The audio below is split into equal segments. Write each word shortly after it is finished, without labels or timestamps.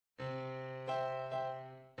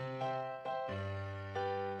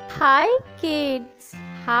Hi kids,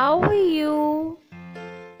 how are you?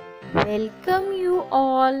 Welcome you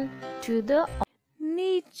all to the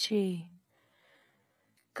नीचे।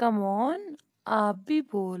 Come on, आप भी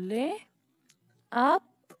बोले।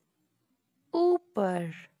 अप,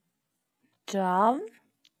 ऊपर। डाउन,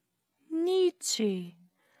 नीचे।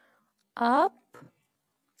 अप,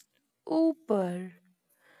 ऊपर।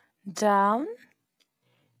 डाउन,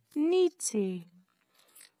 नीचे।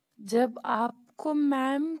 जब आपको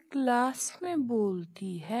मैम क्लास में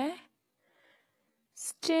बोलती है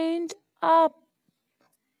स्टैंड अप,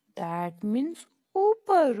 दैट मीन्स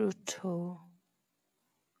ऊपर उठो।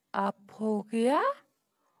 अप हो गया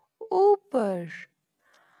ऊपर।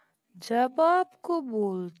 जब आपको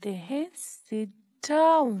बोलते हैं सिट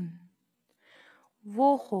डाउन,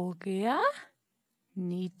 वो हो गया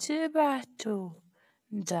नीचे बैठो।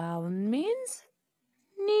 डाउन मीन्स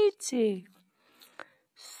नीचे।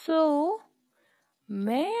 सो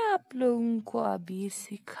मैं आप लोगों को अभी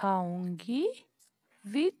सिखाऊंगी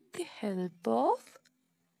with the help of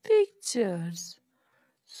pictures.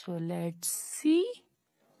 So let's see.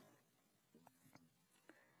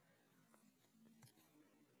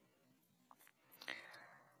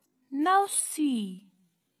 Now see.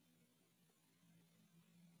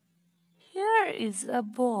 Here is a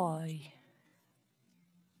boy.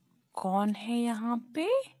 कौन है यहाँ पे?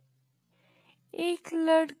 एक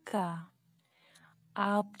लड़का।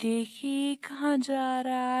 आप देखिए कहाँ जा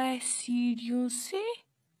रहा है सीढ़ियों से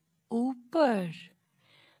ऊपर।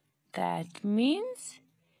 That means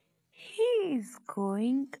he is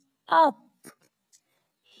going up.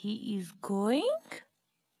 He is going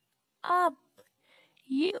up.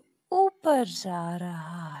 ये ऊपर जा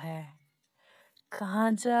रहा है।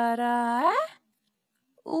 कहाँ जा रहा है?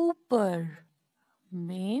 ऊपर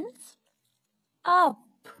means up.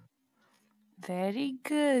 Very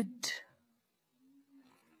good.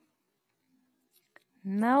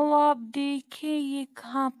 Now आप देखिए ये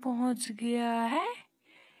कहाँ पहुँच गया है?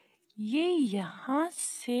 ये यहाँ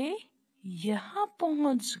से यहाँ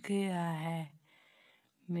पहुँच गया है।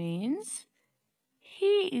 Means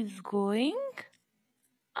he is going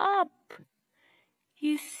up.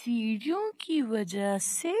 ये सीढ़ियों की वजह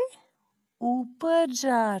से ऊपर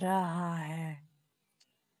जा रहा है।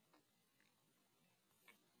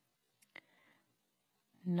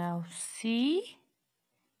 Now see,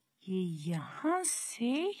 ये यहाँ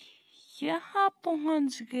से यहाँ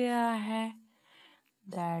पहुँच गया है।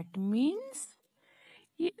 That means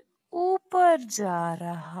ये ऊपर जा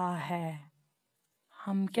रहा है।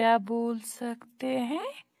 हम क्या बोल सकते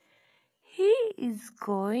हैं? He is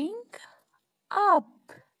going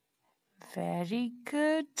up. Very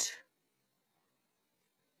good.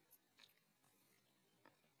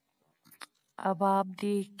 अब आप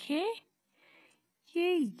देखिए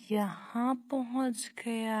ये यहाँ पहुँच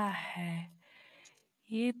गया है।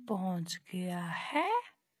 ये पहुँच गया है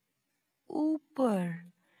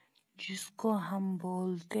ऊपर, जिसको हम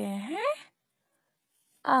बोलते हैं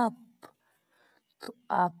अप। तो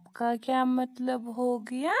अप का क्या मतलब हो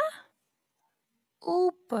गया?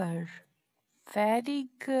 ऊपर। Very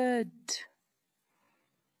good.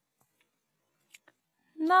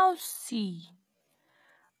 नाउ सी,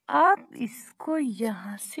 आप इसको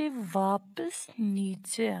यहाँ से वापस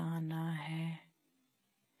नीचे आना है।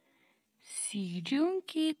 सीढ़ियों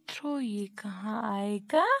के थ्रू ये कहाँ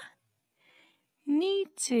आएगा?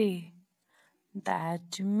 नीचे।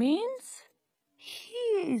 That means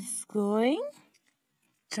he is going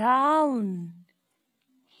down.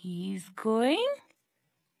 He is going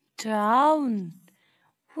down.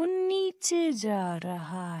 वो नीचे जा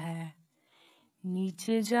रहा है।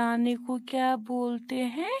 नीचे जाने को क्या बोलते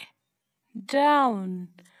हैं? डाउन।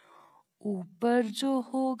 ऊपर जो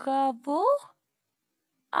होगा वो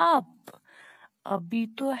अप। अभी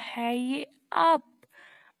तो है ये up,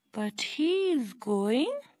 but he is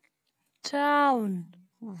going down.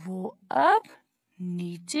 वो अब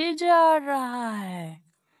नीचे जा रहा है।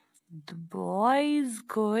 The boy is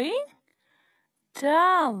going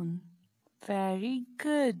down. Very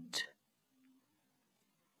good.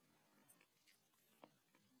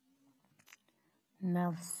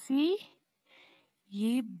 Now see,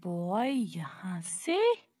 ये बॉय यहाँ से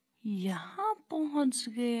यहाँ पहुँच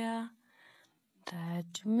गया।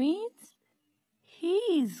 That means he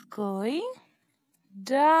is going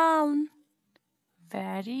down.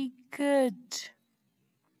 Very good.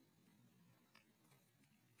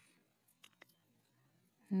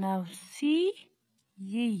 Now see,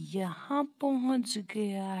 ये यहाँ पहुँच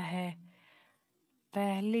गया है।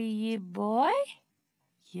 पहले ये बॉय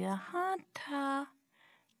यहाँ था,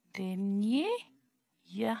 देन ये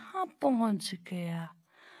यहाँ पहुँच गया।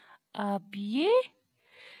 अब ये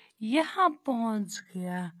यहाँ पहुंच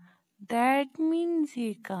गया। दैट मीन्स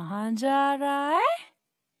ये कहाँ जा रहा है?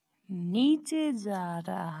 नीचे जा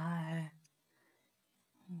रहा है।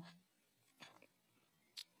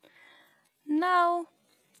 Now,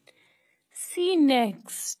 see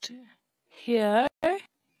next. Here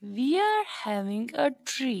we are having a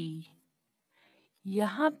tree.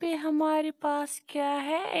 यहाँ पे हमारे पास क्या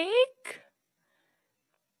है? एक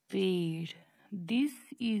पेड़. This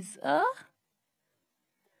is a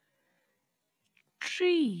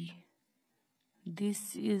tree. This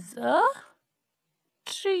is a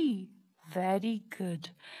tree. Very good.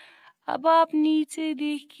 अब आप नीचे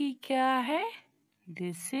देखिए क्या है?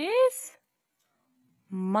 This is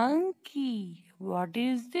monkey. What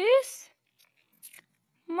is this?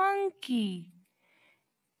 Monkey.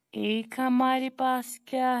 एक हमारे पास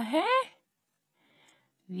क्या है?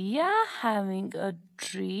 We are having a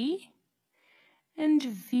tree and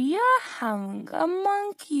we are having a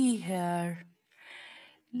monkey here.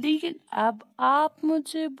 लेकिन अब आप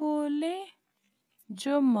मुझे बोले,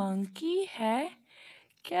 जो monkey है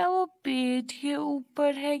क्या वो पेड़ के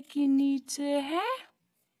ऊपर है कि नीचे है?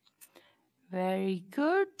 Very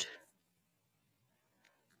good.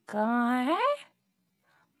 कहाँ है?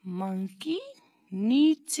 monkey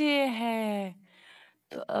नीचे है।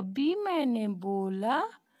 तो अभी मैंने बोला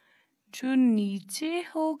जो नीचे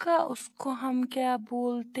होगा उसको हम क्या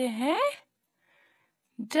बोलते हैं?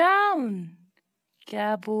 डाउन।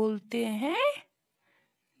 क्या बोलते हैं?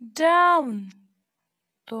 डाउन।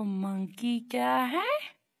 तो मंकी क्या है?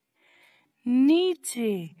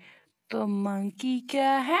 नीचे। तो मंकी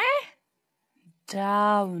क्या है?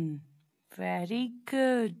 डाउन। Very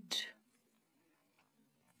good.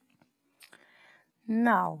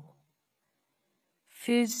 नाउ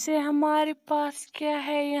फिर से हमारे पास क्या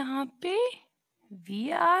है यहाँ पे? We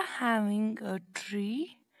are having a tree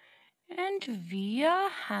and we are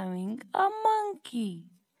having a monkey.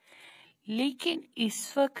 लेकिन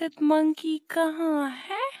इस वक्त monkey कहाँ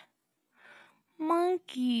है?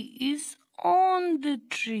 Monkey is on the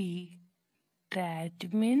tree. That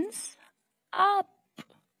means up.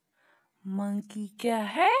 Monkey क्या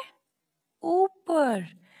है? ऊपर।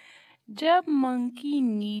 जब monkey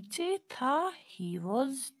नीचे था, he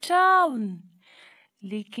was down.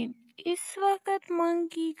 लेकिन इस वक्त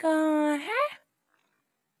monkey कहाँ है?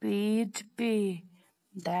 पेड़ पे।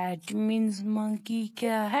 That means monkey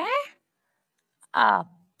क्या है?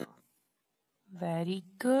 Up. Very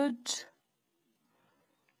good.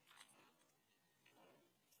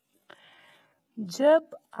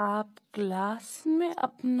 जब आप क्लास में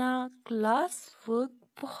अपना क्लास वर्क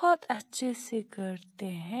बहुत अच्छे से करते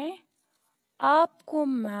हैं, आपको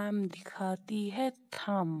मैम दिखाती है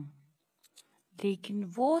थंब। लेकिन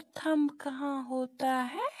वो थंब कहाँ होता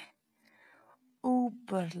है?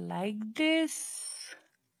 ऊपर, like this,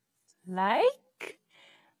 like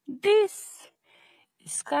this.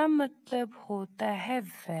 इसका मतलब होता है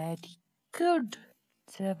वेरी गुड।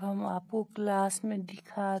 जब हम आपको क्लास में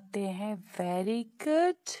दिखाते हैं वेरी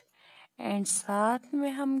गुड एंड साथ में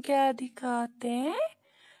हम क्या दिखाते हैं?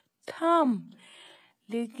 थंब।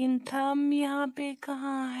 लेकिन थंब यहाँ पे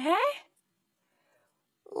कहाँ है?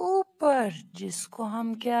 ऊपर, जिसको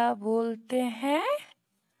हम क्या बोलते हैं?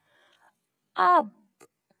 अप।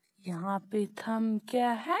 यहाँ पे थंब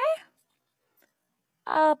क्या है?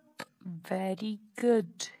 अप। Very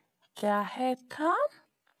good. क्या है thumb?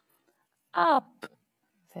 Up.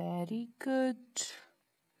 Very good.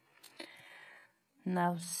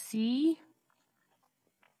 Now see,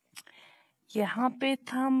 यहाँ पे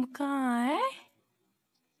थंब कहाँ है?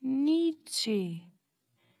 नीचे।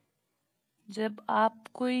 जब आप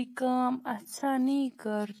कोई काम अच्छा नहीं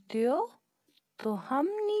करते हो तो हम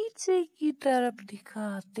नीचे की तरफ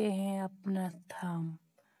दिखाते हैं अपना थंब।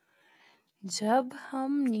 जब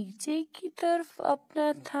हम नीचे की तरफ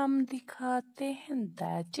अपना थंब दिखाते हैं,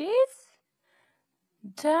 that is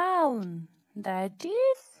down. That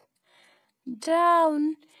is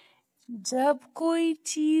down. जब कोई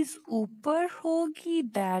चीज ऊपर होगी,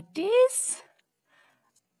 दैट इज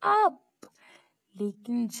अप।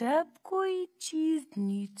 लेकिन जब कोई चीज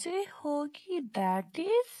नीचे होगी, that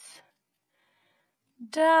is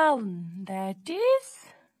down. That is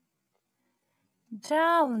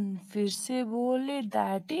down. फिर से बोले,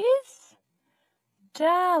 that is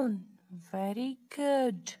down. Very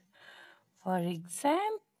good. For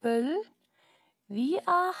example, we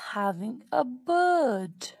are having a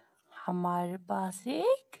bird. हमारे पास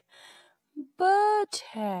एक बर्ड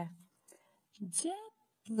है। जब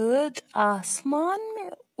बर्ड आसमान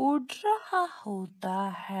में उड़ रहा होता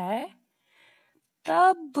है,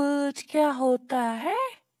 तब बर्ड क्या होता है?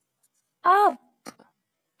 अप।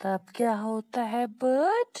 तब क्या होता है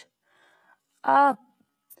bird? up.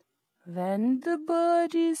 When the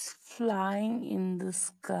bird is flying in the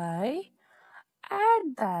sky,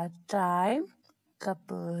 at that time the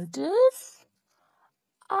bird is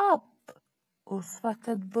up. उस वक़्त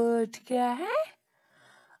bird क्या है?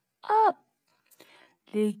 Up.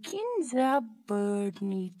 लेकिन जब bird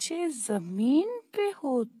नीचे जमीन पे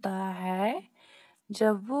होता है,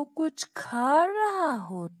 जब वो कुछ खा रहा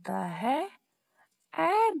होता है,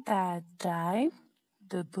 at that time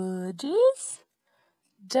the bird is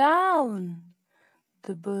down.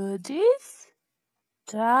 The bird is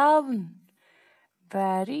down.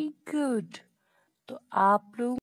 Very good. तो आप लोग